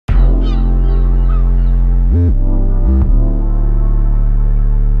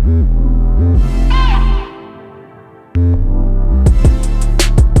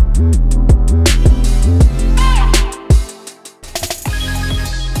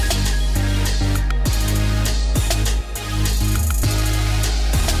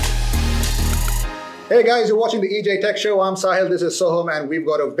Hey guys, you're watching the EJ Tech Show. I'm Sahil, this is Sohum, and we've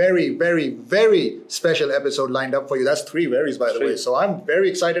got a very special episode lined up for you. That's three varies, by the way. So I'm very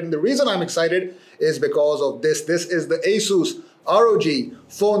excited, and the reason I'm excited is because of this. This is the Asus ROG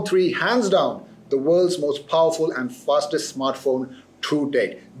Phone 3, hands down, the world's most powerful and fastest smartphone to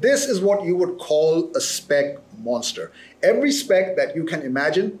date. This is what you would call a spec monster. Every spec that you can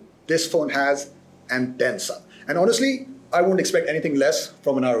imagine, this phone has, and then some. And honestly, I wouldn't expect anything less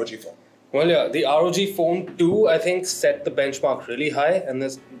from an ROG phone. Well, yeah, the ROG Phone 2, I think, set the benchmark really high, and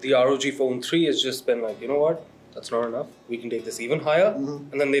the ROG Phone 3 has just been like, you know what, that's not enough. We can take this even higher.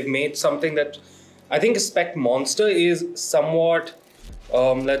 And then they've made something that I think a spec monster is somewhat,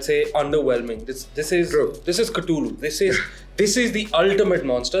 let's say, underwhelming. This is Cthulhu. This is the ultimate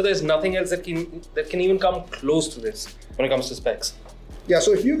monster. There's nothing else that can even come close to this when it comes to specs. Yeah,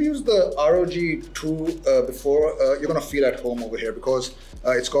 so if you've used the ROG 2 before, you're going to feel at home over here because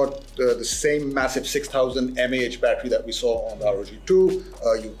it's got the same massive 6000 mAh battery that we saw on the ROG 2.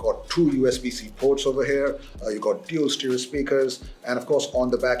 You've got two USB-C ports over here. You've got dual stereo speakers. And of course, on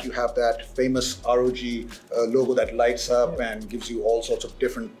the back, you have that famous ROG logo that lights up and gives you all sorts of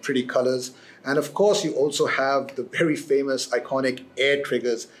different pretty colors. And of course, you also have the very famous iconic air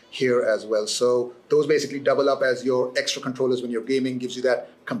triggers here as well. So those basically double up as your extra controllers when you're gaming, gives you that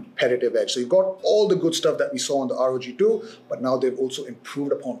competitive edge. So you've got all the good stuff that we saw on the ROG 2, but now they've also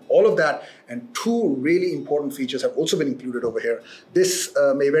improved upon all of that. And two really important features have also been included over here. This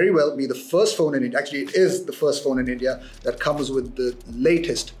may very well be the first phone in India, actually it is the first phone in India that comes with the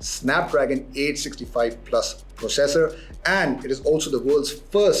latest Snapdragon 865 Plus processor. And it is also the world's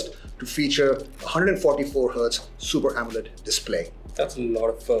first to feature 144 Hz Super AMOLED display. That's a lot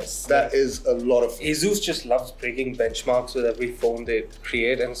of firsts. That is a lot of. Asus just loves breaking benchmarks with every phone they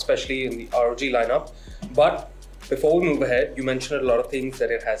create, and especially in the ROG lineup. But before we move ahead, you mentioned a lot of things that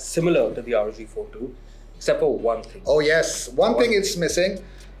it has similar to the ROG Phone 2, except for one thing. Oh yes, one thing it's missing.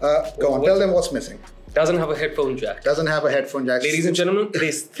 Go on, tell them what's missing. Doesn't have a headphone jack. Doesn't have a headphone jack. Ladies and gentlemen, it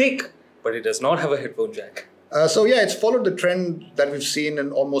is thick, but it does not have a headphone jack. So yeah, it's followed the trend that we've seen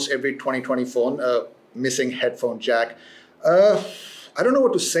in almost every 2020 phone, missing headphone jack. I don't know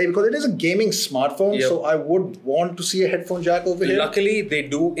what to say because it is a gaming smartphone, so I would want to see a headphone jack over here. Luckily, they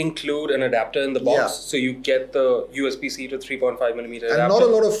do include an adapter in the box, so you get the USB-C to 3.5mm adapter. And not a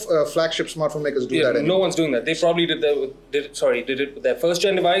lot of flagship smartphone makers do that anymore. No one's doing that. They probably did it with their first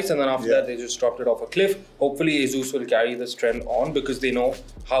gen device, and then after that they just dropped it off a cliff. Hopefully, Asus will carry this trend on because they know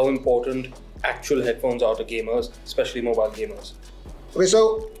how important actual headphones are to gamers, especially mobile gamers. Okay,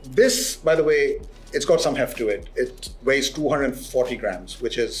 so this, by the way, it's got some heft to it. It weighs 240 grams,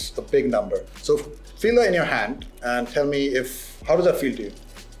 which is a big number. So feel that in your hand and tell me how does that feel to you?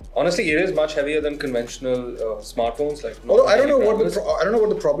 Honestly, it is much heavier than conventional smartphones. Although I don't know what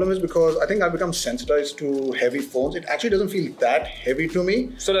the problem is because I think I've become sensitized to heavy phones. It actually doesn't feel that heavy to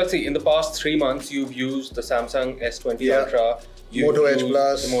me. So let's see. In the past 3 months, you've used the Samsung S20 Ultra. Moto Edge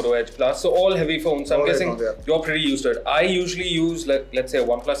Plus. The Moto Edge Plus. So all heavy phones. I'm guessing you're pretty used to it. I usually use, let's say, a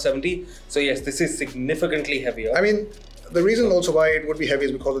OnePlus 70. So yes, this is significantly heavier. I mean, the reason also why it would be heavy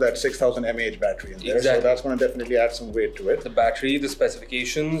is because of that 6000 mAh battery in there. Exactly. So that's going to definitely add some weight to it. The battery, the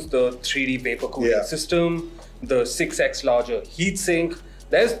specifications, the 3D vapor cooling system, the 6x larger heatsink.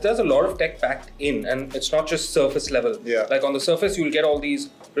 There's a lot of tech packed in, and it's not just surface level. Like on the surface, you'll get all these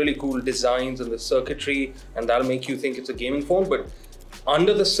really cool designs and the circuitry, and that'll make you think it's a gaming phone. But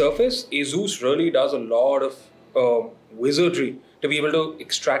under the surface, Asus really does a lot of wizardry to be able to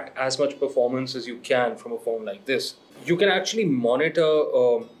extract as much performance as you can from a phone like this. You can actually monitor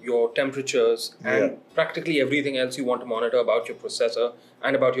your temperatures and practically everything else you want to monitor about your processor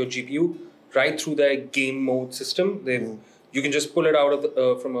and about your GPU right through their game mode system. You can just pull it out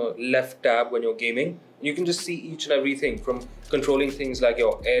of from a left tab when you're gaming. You can just see each and everything from controlling things like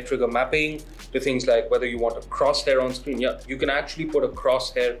your air trigger mapping to things like whether you want a crosshair on screen. Yeah, you can actually put a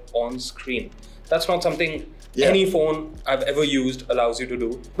crosshair on screen. That's not something any phone I've ever used allows you to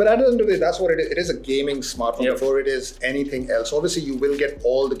do. But at the end of the day, that's what it is. It is a gaming smartphone before it is anything else. Obviously, you will get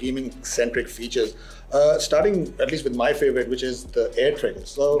all the gaming-centric features, starting at least with my favorite, which is the air triggers.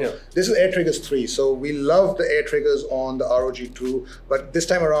 So this is Air Triggers 3. So we love the air triggers on the ROG 2, but this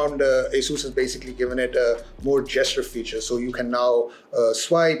time around, Asus has basically given it a more gesture feature. So you can now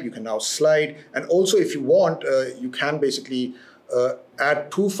swipe, you can now slide, and also if you want, you can basically add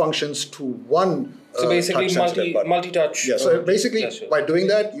two functions to one. So basically multi-touch. Yeah, so basically by doing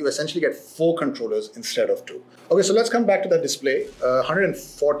that, you essentially get 4 controllers instead of 2. Okay, so let's come back to that display.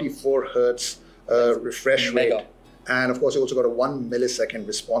 144 Hertz refresh rate. And of course, you also got a 1 millisecond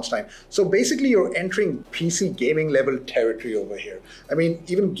response time. So basically, you're entering PC gaming level territory over here. I mean,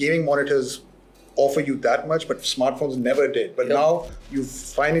 even gaming monitors offer you that much, but smartphones never did. But now you've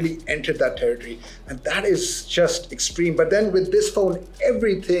finally entered that territory, and that is just extreme. But then with this phone,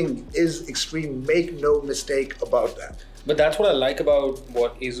 everything is extreme. Make no mistake about that. But that's what I like about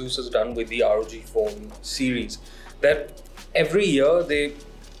what Asus has done with the ROG Phone series. That every year they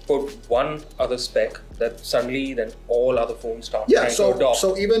put one other spec that suddenly then all other phones start trying to adopt.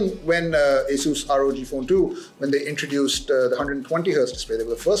 So even when Asus ROG Phone 2, when they introduced the 120 Hz display, they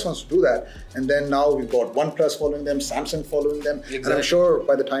were the first ones to do that. And then now we've got OnePlus following them, Samsung following them. Exactly. And I'm sure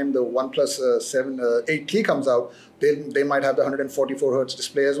by the time the OnePlus 8T comes out, they might have the 144 Hz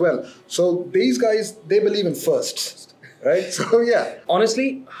display as well. So these guys, they believe in firsts, right? So yeah.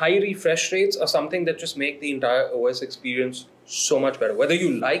 Honestly, high refresh rates are something that just make the entire OS experience so much better. Whether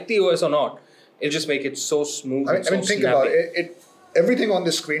you like the OS or not, it'll just make it so smooth. I mean, think about it. Everything on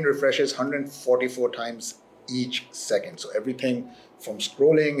the screen refreshes 144 times each second. So everything from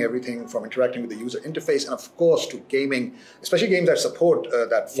scrolling, everything from interacting with the user interface, and of course to gaming, especially games that support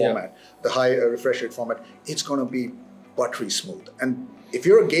that format, the high refresh rate format, it's going to be buttery smooth. And if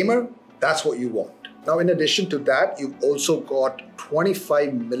you're a gamer, that's what you want. Now, in addition to that, you've also got 25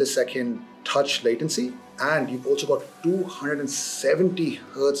 millisecond touch latency, and you've also got 270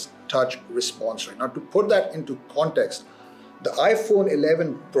 Hertz touch response rate. Now, to put that into context, the iPhone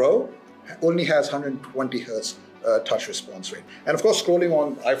 11 Pro only has 120 Hertz touch response rate. And of course, scrolling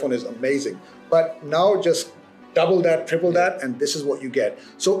on iPhone is amazing. But now just double that, triple that, and this is what you get.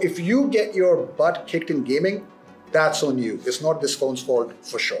 So if you get your butt kicked in gaming, that's on you. It's not this phone's fault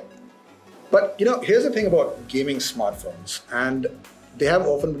for sure. But you know, here's the thing about gaming smartphones, and they have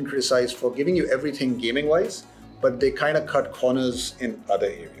often been criticized for giving you everything gaming-wise, but they kind of cut corners in other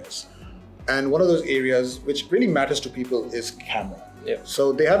areas. And one of those areas which really matters to people is camera. Yeah.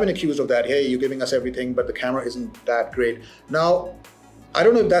 So they have been accused of that. Hey, you're giving us everything, but the camera isn't that great. Now, I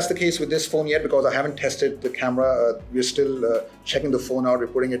don't know if that's the case with this phone yet because I haven't tested the camera. We're still checking the phone out. We're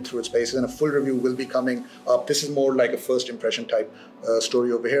putting it through its paces, and a full review will be coming up. This is more like a first impression type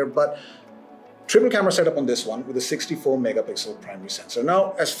story over here. But triple camera setup on this one with a 64 megapixel primary sensor.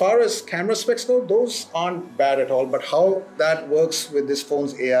 Now, as far as camera specs go, those aren't bad at all, but how that works with this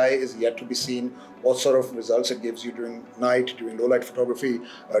phone's AI is yet to be seen. What sort of results it gives you during night, during low light photography,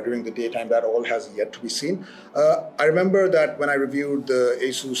 during the daytime, that all has yet to be seen. I remember that when I reviewed the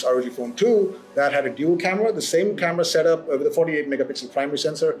Asus ROG Phone 2, that had a dual camera, the same camera setup with a 48 megapixel primary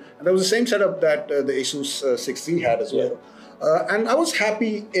sensor, and that was the same setup that the Asus 6C had as well. And I was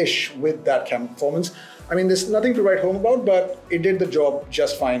happy-ish with that camera performance. I mean, there's nothing to write home about, but it did the job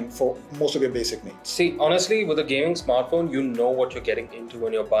just fine for most of your basic needs. See, honestly, with a gaming smartphone, you know what you're getting into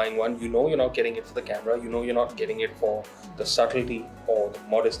when you're buying one. You know you're not getting it for the camera. You know you're not getting it for the subtlety or the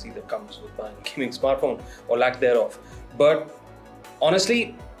modesty that comes with buying a gaming smartphone, or lack thereof. But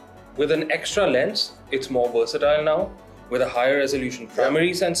honestly, with an extra lens, it's more versatile now. With a higher resolution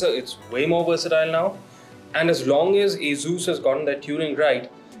primary sensor, it's way more versatile now. And as long as Asus has gotten that tuning right,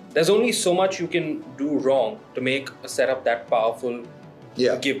 there's only so much you can do wrong to make a setup that powerful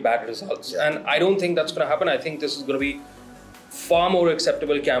to give bad results. And I don't think that's going to happen. I think this is going to be far more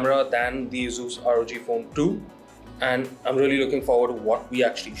acceptable camera than the Asus ROG Phone 2. And I'm really looking forward to what we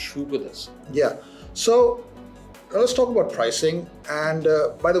actually shoot with this. Yeah. So let's talk about pricing. And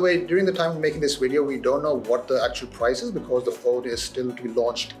by the way, during the time of making this video, we don't know what the actual price is because the phone is still to be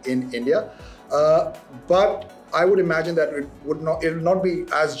launched in India. But I would imagine that it will not be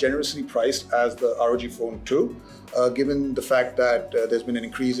as generously priced as the ROG Phone 2, given the fact that there's been an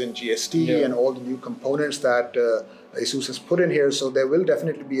increase in GST and all the new components that Asus has put in here. So there will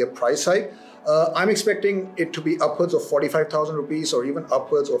definitely be a price hike. I'm expecting it to be upwards of 45,000 rupees or even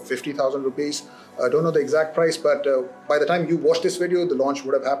upwards of 50,000 rupees. I don't know the exact price, but by the time you watch this video, the launch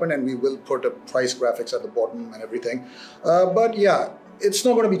would have happened, and we will put a price graphics at the bottom and everything. But yeah, it's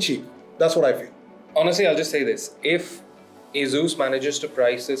not going to be cheap. That's what I feel. Honestly, I'll just say this. If Asus manages to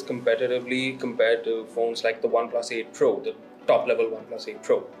price this competitively compared to phones like the OnePlus 8 Pro, the top level OnePlus 8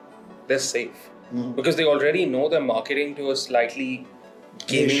 Pro, they're safe. Because they already know they're marketing to a slightly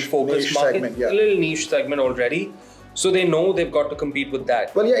gaming focused market, segment, a little niche segment already. So they know they've got to compete with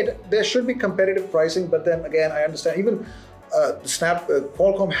that. Well, yeah, there should be competitive pricing, but then again, I understand even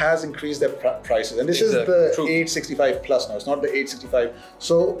Qualcomm has increased their prices, and this is the 865 plus now. It's not the 865.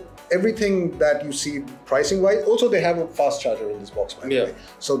 So everything that you see pricing wise, also they have a fast charger in this box, by the way.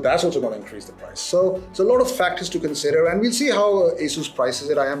 So that's also going to increase the price. So it's a lot of factors to consider, and we'll see how Asus prices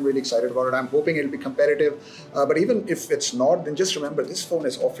it. I am really excited about it. I'm hoping it'll be competitive. But even if it's not, then just remember this phone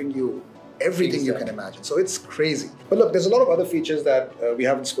is offering you everything you can imagine. So it's crazy. But look, there's a lot of other features that we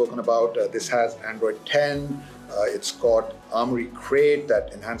haven't spoken about. This has Android 10. It's got Armory Crate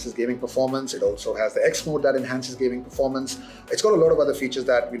that enhances gaming performance. It also has the X mode that enhances gaming performance. It's got a lot of other features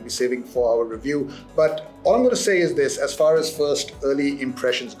that we'll be saving for our review. But all I'm going to say is this, as far as first early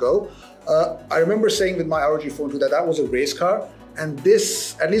impressions go, I remember saying with my ROG Phone 2 that that was a race car. And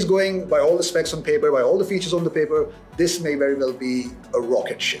this, at least going by all the specs on paper, by all the features on the paper, this may very well be a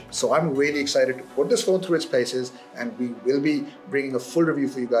rocket ship. So I'm really excited to put this phone through its paces, and we will be bringing a full review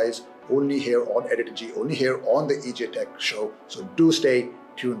for you guys only here on Editor G, only here on the EJ Tech Show. So do stay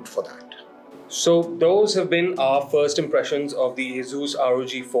tuned for that. So those have been our first impressions of the Asus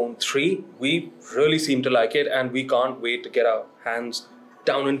ROG Phone 3. We really seem to like it, and we can't wait to get our hands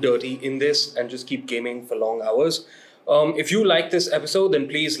down and dirty in this and just keep gaming for long hours. If you like this episode, then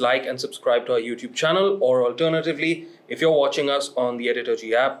please like and subscribe to our YouTube channel, or alternatively, if you're watching us on the Editor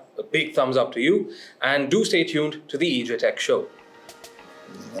G app, a big thumbs up to you, and do stay tuned to the EJ Tech Show.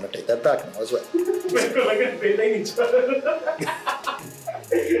 I'm going to take that back now as well.